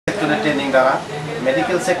সেক্টরের ট্রেনিং দ্বারা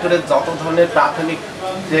মেডিকেল সেক্টরের যত ধরনের প্রাথমিক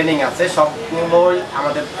ট্রেনিং আছে সবগুলোই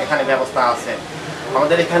আমাদের এখানে ব্যবস্থা আছে।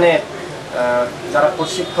 আমাদের এখানে যারা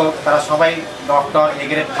প্রশিক্ষক তারা সবাই doctor, A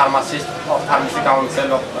grade pharmacist of pharmacy council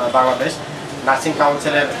of Bangladesh, nursing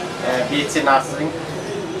কাউন্সিলের বিএসসি নার্সিং।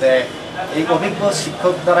 এই অভিজ্ঞ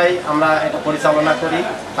শিক্ষক দ্বারাই আমরা এটা পরিচালনা করি,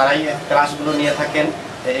 তারাই ক্লাসগুলো নিয়ে থাকেন।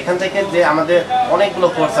 এখান থেকে যে আমাদের অনেকগুলো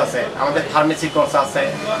কোর্স আছে, আমাদের ফার্মেসি কোর্স আছে,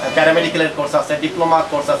 প্যারামেডিক্যালের কোর্স আছে, ডিপ্লোমা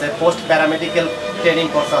কোর্স আছে, পোস্ট প্যারামেডিক্যাল ট্রেনিং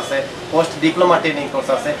কোর্স আছে, পোস্ট ডিপ্লোমা ট্রেনিং কোর্স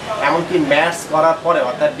আছে, এমনকি ম্যাথস করার পরে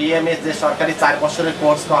অর্থাৎ ডিএমএস যে সরকারি 4 বছরের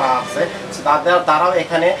কোর্স করা আছে তারাও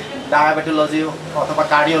এখানে ডায়াবেটোলজি অথবা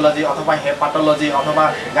কার্ডিওলজি অথবা হেপাটোলজি অথবা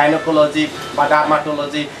গাইনোকোলজি বা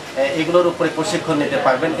ডার্মাটোলজি এগুলোর উপরে প্রশিক্ষণ নিতে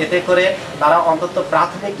পারবেন। এতে করে তারা অন্তত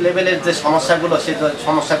প্রাথমিক লেভেলের যে সমস্যাগুলো সেই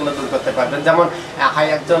সমস্যাগুলো দূর করতে পারবেন। যেমন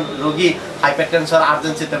একজন রোগী হাইপারটেনশন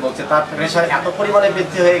আর্জেন্সিতে বলছে, তার প্রেশার এত পরিমাণে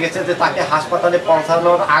বৃদ্ধি হয়ে গেছে যে তাকে হাসপাতালে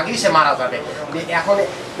পৌঁছানোর আগেই সে মারা যাবে। এখন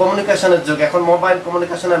কমিউনিকেশনের যুগ, এখন মোবাইল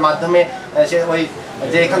কমিউনিকেশনের মাধ্যমে সে ওই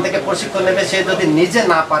যে এখান থেকে প্রশিক্ষণ নেবে সে যদি নিজে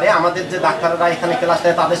না পারে, আমাদের যে ডাক্তাররা এখানে ক্লাস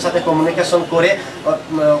নেয় তাদের সাথে কমিউনিকেশন করে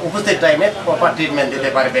উপস্থিত টাইমে প্রপার ট্রিটমেন্ট দিতে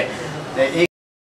পারবে।